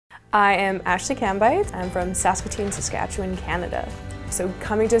I am Ashley Cambite. I'm from Saskatoon, Saskatchewan, Canada. So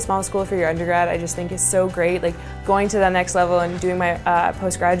coming to a small school for your undergrad, I just think is so great. Like going to that next level and doing my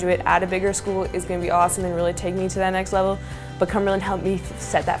postgraduate at a bigger school is going to be awesome and really take me to that next level. But Cumberland helped me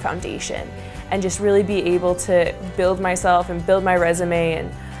set that foundation and just really be able to build myself and build my resume. And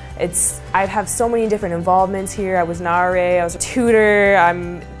I have so many different involvements here. I was an RA, I was a tutor,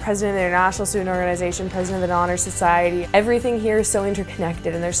 I'm president of the International Student Organization, president of the Honor Society. Everything here is so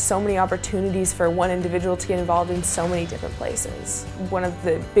interconnected and there's so many opportunities for one individual to get involved in so many different places. One of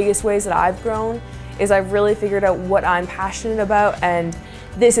the biggest ways that I've grown is I've really figured out what I'm passionate about, and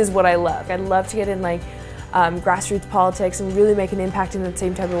this is what I love. I'd love to get in grassroots politics and really make an impact in the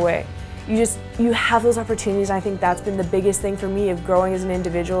same type of way. You have those opportunities, and I think that's been the biggest thing for me of growing as an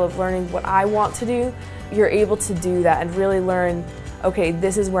individual, of learning what I want to do. You're able to do that and really learn, okay,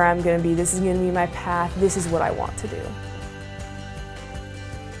 this is where I'm going to be, this is going to be my path, this is what I want to do.